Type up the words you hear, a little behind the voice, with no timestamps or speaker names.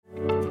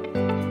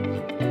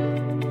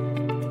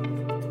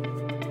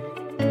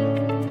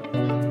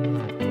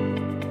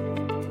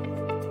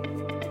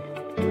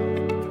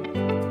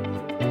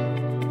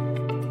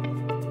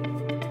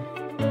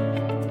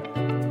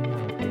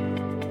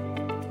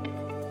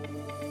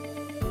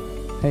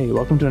Hey,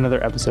 welcome to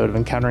another episode of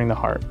Encountering the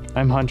Heart.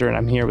 I'm Hunter and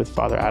I'm here with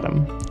Father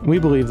Adam. We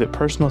believe that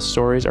personal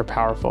stories are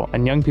powerful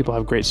and young people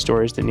have great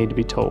stories that need to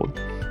be told.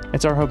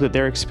 It's our hope that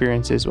their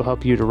experiences will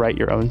help you to write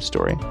your own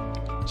story.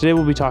 Today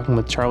we'll be talking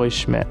with Charlie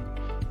Schmidt.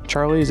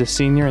 Charlie is a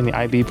senior in the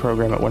IB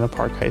program at Winter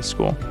Park High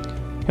School.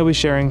 He'll be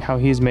sharing how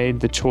he's made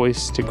the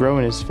choice to grow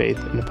in his faith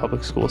in a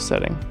public school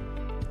setting.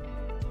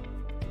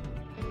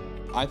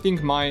 I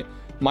think my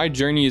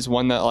journey is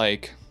one that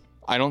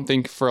I don't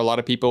think for a lot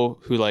of people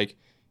who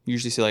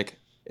usually say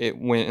it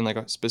went in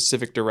a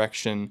specific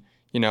direction,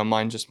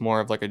 mine just more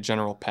of a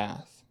general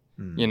path.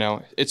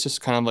 It's just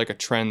kind of a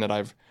trend that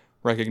I've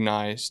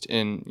recognized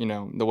in,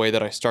 the way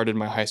that I started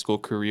my high school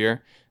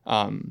career.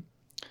 And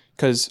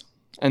this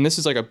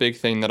is a big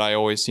thing that I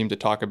always seem to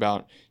talk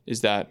about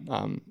is that,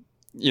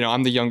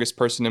 I'm the youngest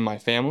person in my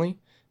family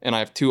and I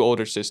have two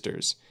older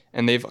sisters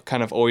and they've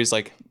kind of always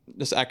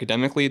just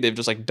academically, they've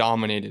just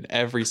dominated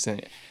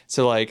everything.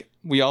 So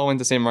we all went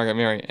to St. Margaret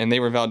Mary and they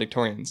were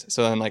valedictorians.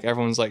 So then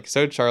everyone's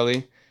so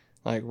Charlie,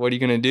 what are you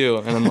going to do?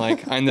 And I'm I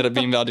ended up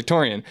being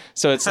valedictorian.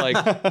 So it's I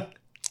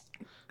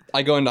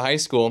go into high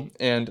school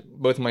and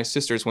both of my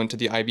sisters went to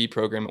the IB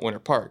program at Winter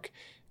Park.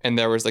 And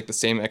there was the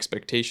same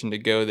expectation to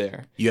go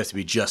there. You have to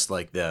be just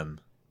like them.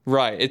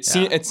 Right.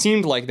 It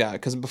seemed like that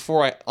because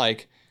before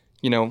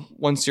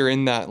once you're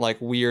in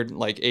that weird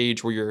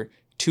age where you're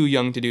too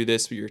young to do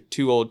this, but you're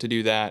too old to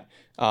do that,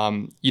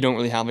 you don't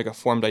really have a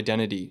formed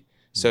identity.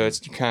 So it's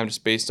kind of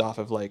just based off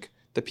of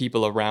the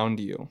people around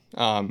you.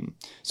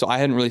 So I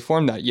hadn't really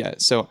formed that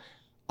yet. So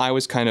I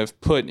was kind of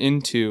put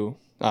into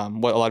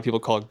what a lot of people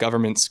call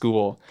government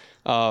school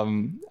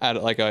at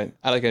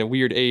a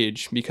weird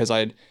age because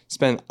I'd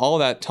spent all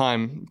that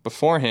time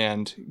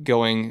beforehand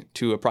going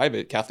to a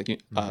private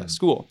Catholic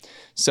school.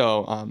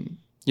 So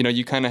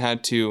you kind of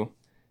had to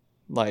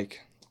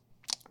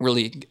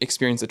really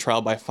experience the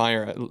trial by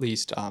fire at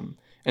least, and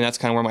that's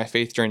kind of where my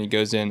faith journey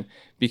goes in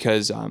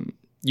because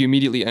you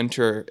immediately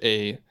enter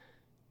a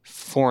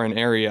foreign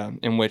area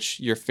in which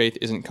your faith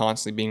isn't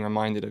constantly being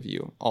reminded of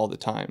you all the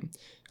time.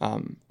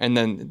 And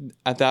then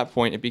at that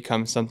point, it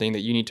becomes something that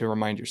you need to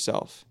remind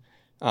yourself.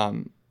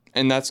 And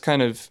that's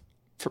kind of,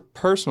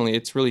 personally,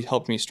 it's really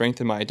helped me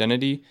strengthen my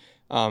identity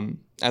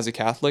as a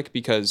Catholic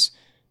because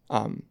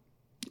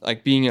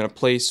being in a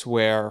place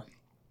where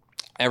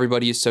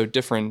everybody is so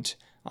different,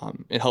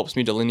 it helps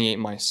me delineate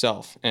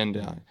myself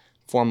and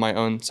form my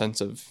own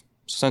sense of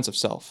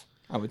self,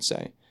 I would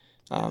say.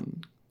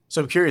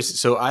 So I'm curious.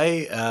 So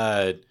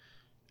I,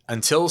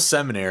 until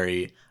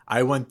seminary,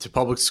 I went to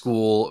public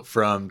school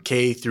from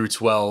K through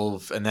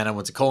 12, and then I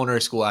went to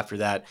culinary school after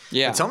that.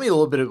 Yeah. But tell me a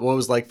little bit of what it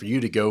was like for you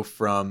to go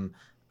from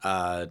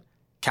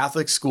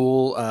Catholic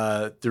school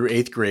through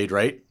 8th grade,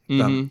 right?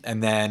 Mm-hmm.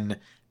 And then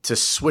to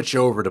switch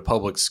over to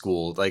public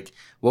school.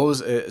 What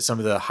was some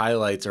of the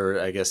highlights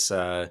or I guess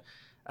some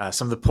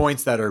of the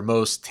points that are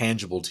most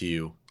tangible to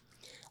you?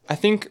 I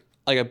think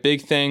a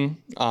big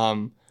thing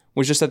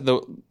was just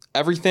that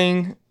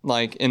everything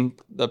in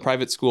the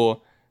private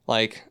school,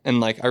 I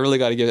really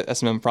got to give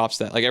SMM props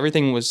that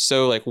everything was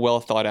so well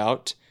thought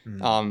out,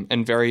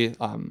 and very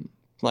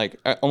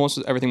almost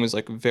everything was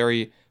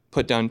very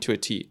put down to a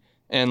T.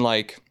 And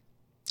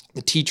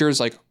the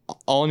teachers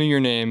all knew your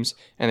names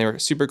and they were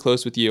super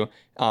close with you.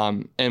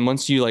 And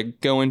once you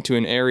go into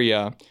an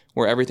area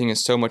where everything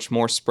is so much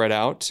more spread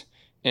out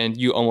and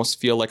you almost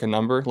feel like a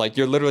number,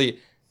 you're literally,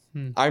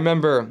 I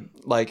remember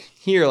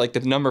here,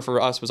 the number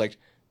for us was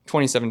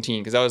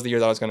 2017 because that was the year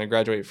that I was going to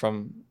graduate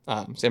from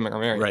St. Margaret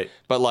Mary. Right.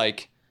 But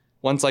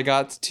once I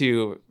got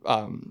to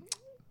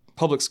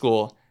public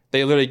school,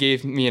 they literally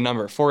gave me a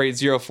number,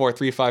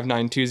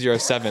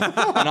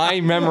 4804359207. And I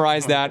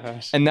memorized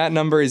that. And that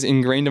number is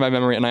ingrained in my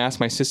memory. And I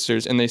asked my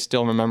sisters and they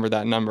still remember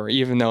that number,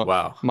 even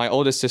though my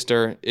oldest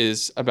sister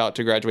is about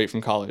to graduate from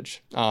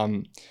college.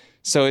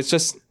 So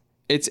it's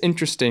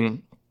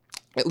interesting,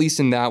 at least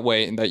in that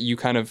way, that you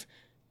kind of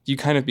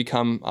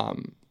become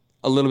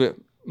a little bit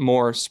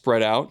more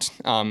spread out,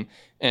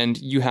 and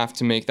you have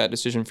to make that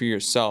decision for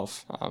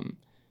yourself.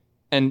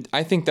 And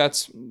I think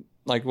that's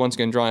once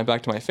again, drawing it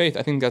back to my faith,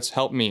 I think that's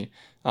helped me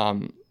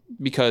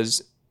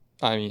because,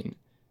 the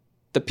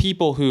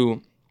people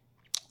who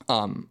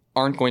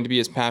aren't going to be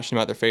as passionate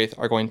about their faith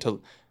are going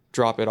to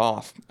drop it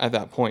off at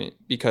that point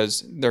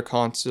because they're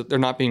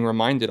not being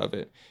reminded of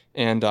it,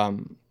 and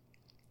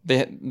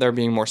they're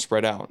being more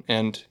spread out.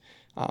 And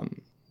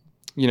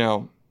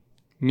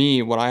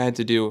me, what I had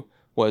to do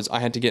was I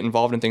had to get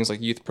involved in things like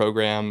youth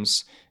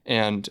programs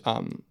and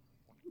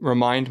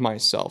remind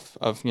myself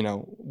of,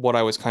 what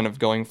I was kind of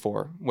going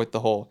for with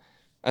the whole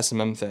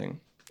SMM thing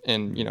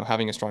and,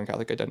 having a strong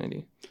Catholic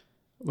identity.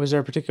 Was there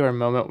a particular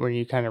moment where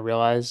you kind of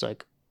realized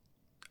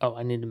oh,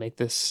 I need to make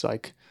this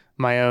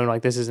my own,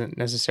 this isn't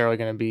necessarily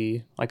going to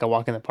be a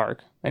walk in the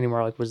park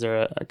anymore? Was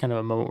there a kind of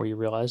a moment where you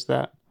realized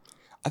that?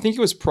 I think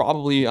it was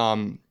probably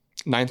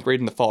 9th grade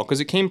in the fall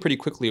because it came pretty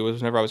quickly. It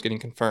was whenever I was getting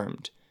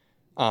confirmed.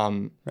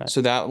 Right.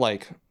 So that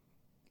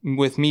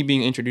with me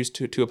being introduced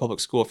to a public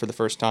school for the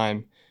first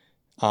time,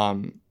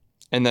 and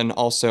then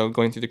also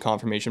going through the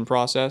confirmation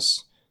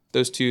process,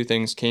 those two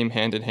things came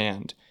hand in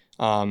hand.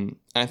 And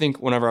I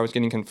think whenever I was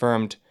getting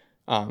confirmed,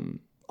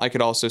 I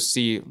could also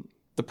see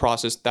that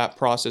process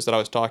that I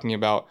was talking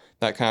about,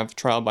 that kind of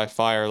trial by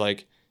fire.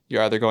 Like,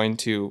 you're either going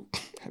to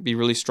be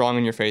really strong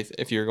in your faith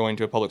if you're going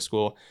to a public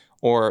school,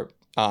 or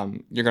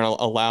you're going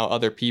to allow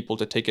other people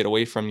to take it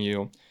away from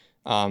you.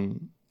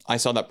 I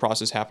saw that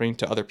process happening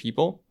to other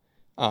people.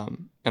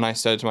 And I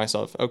said to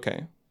myself,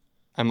 okay,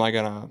 am I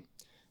gonna,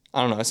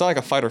 I don't know, it's not like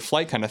a fight or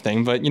flight kind of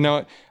thing, but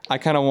I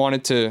kind of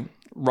wanted to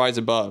rise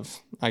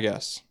above, I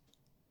guess.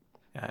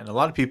 Yeah, and a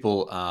lot of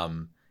people,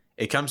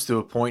 it comes to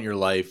a point in your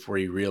life where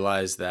you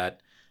realize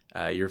that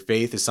your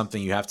faith is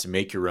something you have to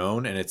make your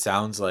own. And it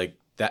sounds like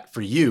that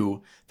for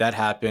you, that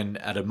happened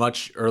at a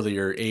much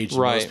earlier age than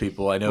most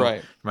people. I know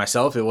for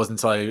myself, it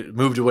wasn't until I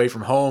moved away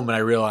from home and I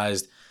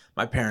realized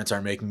my parents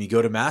aren't making me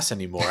go to mass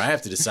anymore. I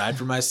have to decide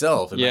for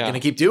myself. Am I going to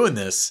keep doing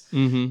this?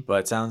 Mm-hmm.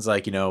 But it sounds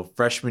like,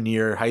 freshman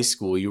year high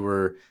school, you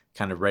were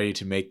kind of ready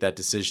to make that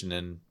decision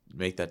and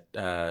make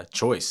that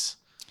choice.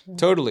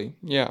 Totally.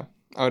 Yeah,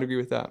 I would agree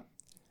with that.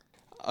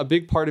 A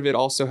big part of it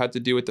also had to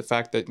do with the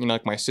fact that,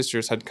 like, my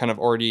sisters had kind of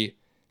already,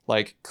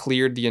 like,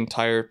 cleared the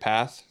entire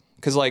path.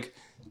 Because, like,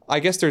 I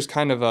guess there's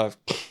kind of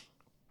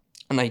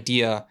an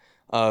idea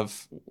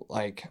of,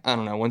 like, I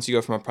don't know, once you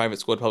go from a private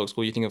school to public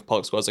school, you think of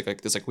public school as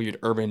like this like weird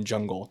urban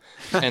jungle.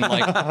 And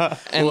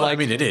like,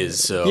 it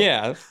is. So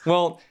yeah,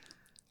 well,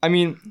 I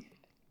mean,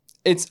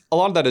 it's a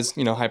lot of that is,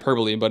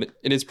 hyperbole, but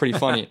it is pretty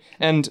funny.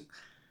 And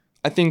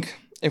I think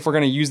if we're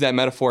going to use that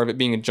metaphor of it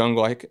being a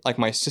jungle, like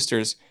my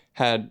sisters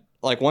had,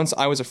 like, once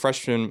I was a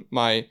freshman,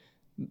 my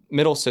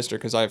middle sister,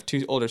 because I have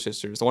two older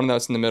sisters, the one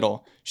that's in the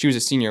middle, she was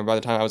a senior by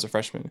the time I was a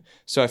freshman.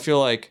 So I feel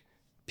like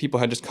people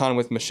had just gone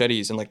with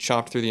machetes and like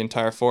chopped through the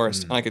entire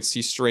forest, and I could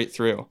see straight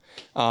through.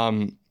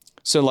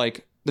 So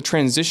like the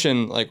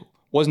transition like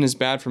wasn't as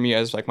bad for me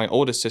as like my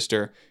oldest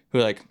sister, who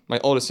like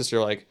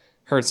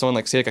heard someone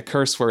like say like a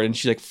curse word and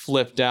she like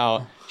flipped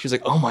out. She was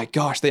like, "Oh my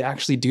gosh, they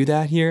actually do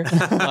that here!"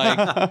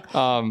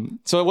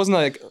 So it wasn't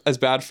like as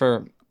bad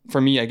for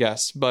me, I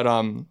guess. But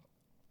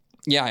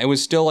yeah, it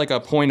was still like a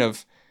point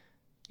of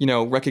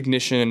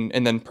recognition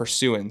and then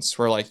pursuance,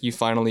 where like you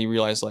finally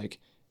realize like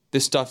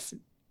this stuff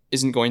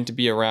isn't going to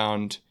be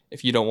around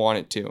if you don't want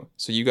it to.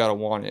 So you got to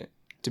want it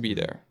to be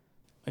there.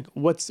 Like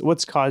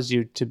what's caused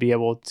you to be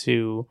able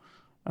to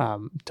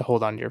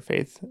hold on to your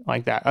faith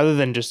like that, other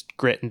than just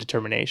grit and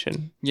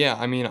determination? Yeah.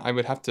 I mean, I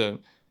would have to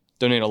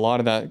donate a lot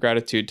of that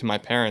gratitude to my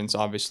parents,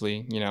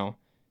 obviously,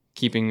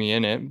 keeping me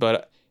in it.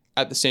 But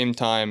at the same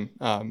time,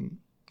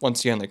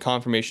 once again, like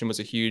confirmation was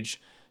a huge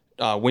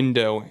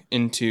window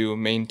into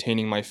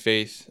maintaining my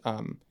faith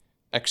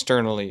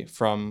externally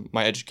from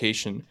my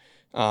education.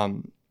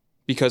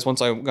 Because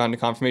once I got into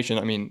confirmation,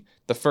 I mean,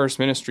 the first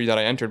ministry that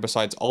I entered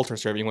besides altar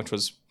serving, which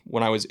was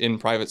when I was in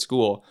private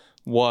school,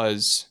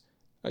 was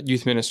a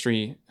youth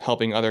ministry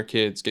helping other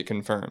kids get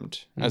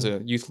confirmed as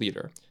a youth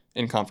leader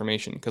in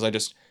confirmation. Because I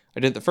did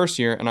it the first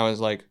year and I was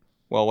like,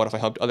 well, what if I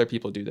helped other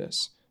people do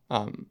this?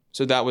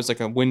 So that was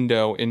like a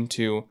window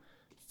into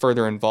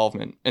further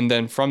involvement. And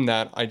then from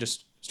that, I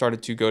just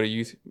started to go to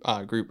youth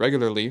group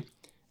regularly.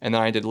 And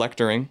then I did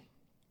lecturing.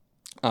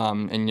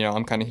 And,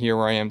 I'm kind of here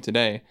where I am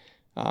today.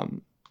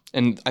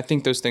 And I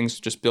think those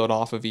things just build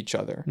off of each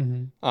other.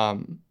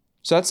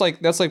 So that's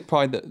like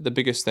probably the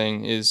biggest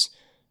thing is,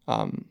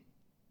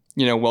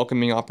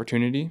 welcoming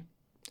opportunity.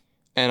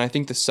 And I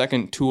think the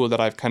second tool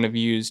that I've kind of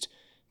used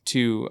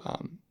to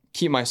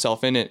keep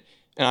myself in it,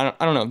 and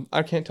I don't know,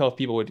 I can't tell if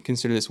people would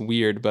consider this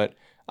weird, but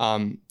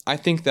I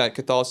think that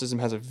Catholicism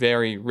has a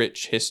very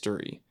rich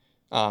history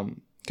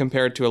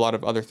compared to a lot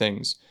of other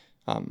things.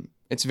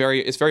 It's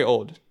very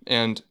old,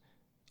 and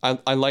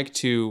I like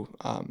to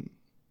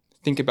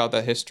think about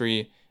that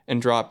history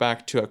and draw it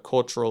back to a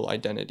cultural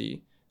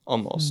identity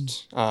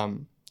almost.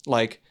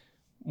 Like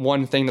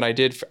one thing that I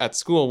did at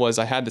school was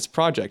I had this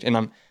project, and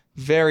I'm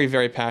very,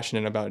 very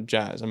passionate about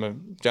jazz. I'm a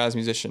jazz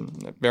musician.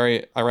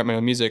 I write my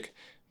own music,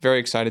 very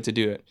excited to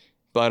do it.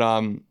 But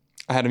I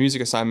had a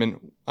music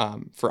assignment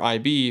for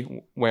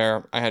IB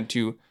where I had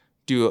to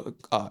do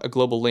a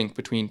global link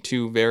between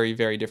two very,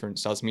 very different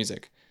styles of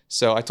music.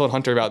 So I told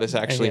Hunter about this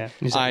actually.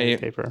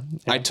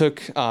 I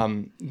took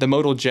the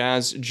modal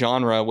jazz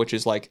genre, which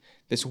is like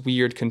this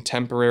weird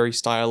contemporary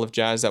style of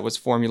jazz that was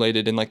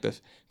formulated in like the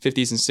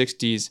 50s and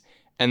 60s.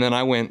 And then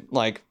I went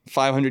like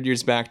 500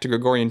 years back to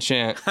Gregorian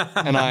chant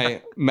and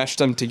I meshed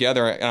them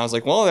together. And I was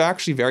like, well, they're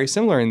actually very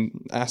similar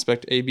in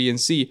aspect A, B, and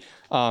C.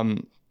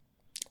 And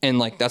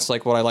like, that's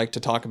like what I like to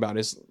talk about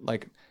is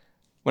like,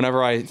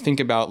 whenever I think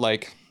about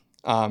like,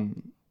 I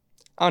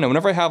don't know,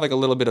 whenever I have like a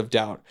little bit of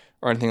doubt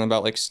or anything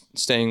about like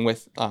staying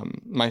with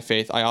my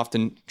faith, I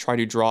often try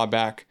to draw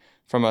back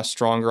from a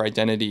stronger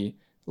identity,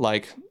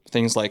 like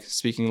things like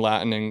speaking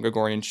Latin and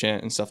Gregorian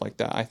chant and stuff like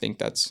that. I think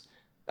that's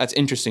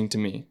interesting to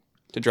me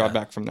to draw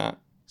back from that.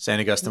 St.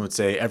 Augustine would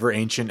say, ever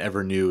ancient,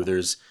 ever new.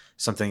 There's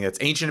something that's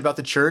ancient about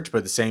the church, but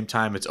at the same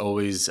time, it's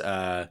always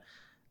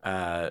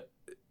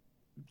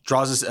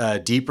draws us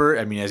deeper.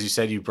 I mean, as you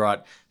said, you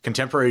brought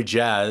contemporary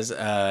jazz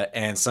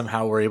and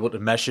somehow we're able to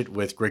mesh it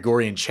with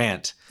Gregorian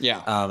chant.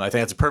 Yeah. I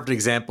think that's a perfect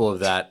example of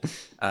that.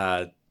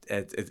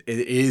 It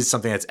is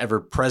something that's ever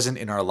present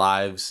in our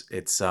lives.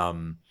 It's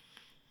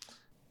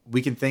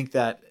we can think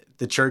that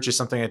the church is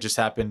something that just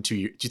happened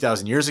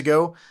 2,000 years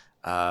ago,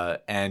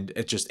 and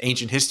it's just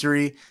ancient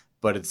history.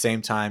 But at the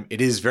same time, it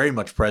is very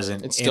much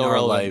present It's in still our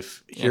relevant.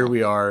 life. Here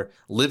we are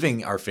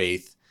living our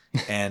faith,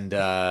 and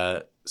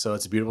so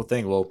it's a beautiful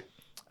thing. Well,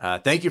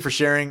 thank you for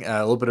sharing a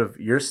little bit of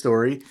your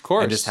story, Of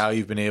course. and just how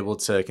you've been able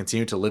to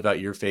continue to live out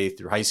your faith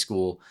through high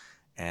school.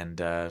 And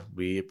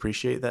we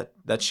appreciate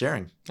that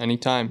sharing.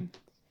 Anytime.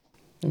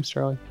 Thanks,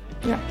 Charlie.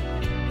 Yeah.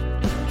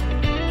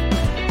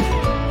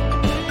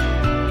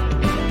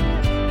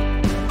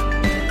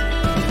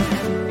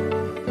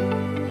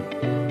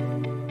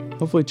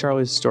 Hopefully,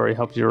 Charlie's story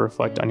helped you to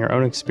reflect on your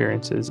own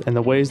experiences and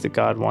the ways that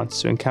God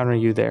wants to encounter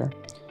you there.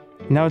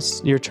 Now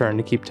it's your turn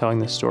to keep telling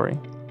this story.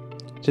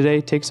 Today,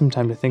 take some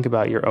time to think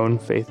about your own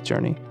faith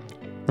journey.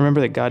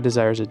 Remember that God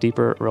desires a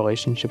deeper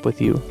relationship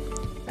with you.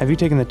 Have you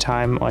taken the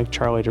time, like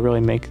Charlie, to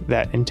really make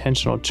that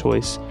intentional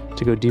choice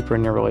to go deeper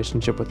in your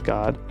relationship with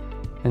God?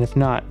 And if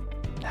not,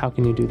 how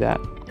can you do that?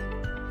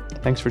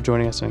 Thanks for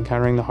joining us in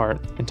Encountering the Heart.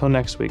 Until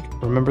next week,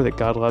 remember that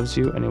God loves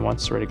you and He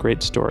wants to write a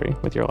great story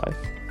with your life.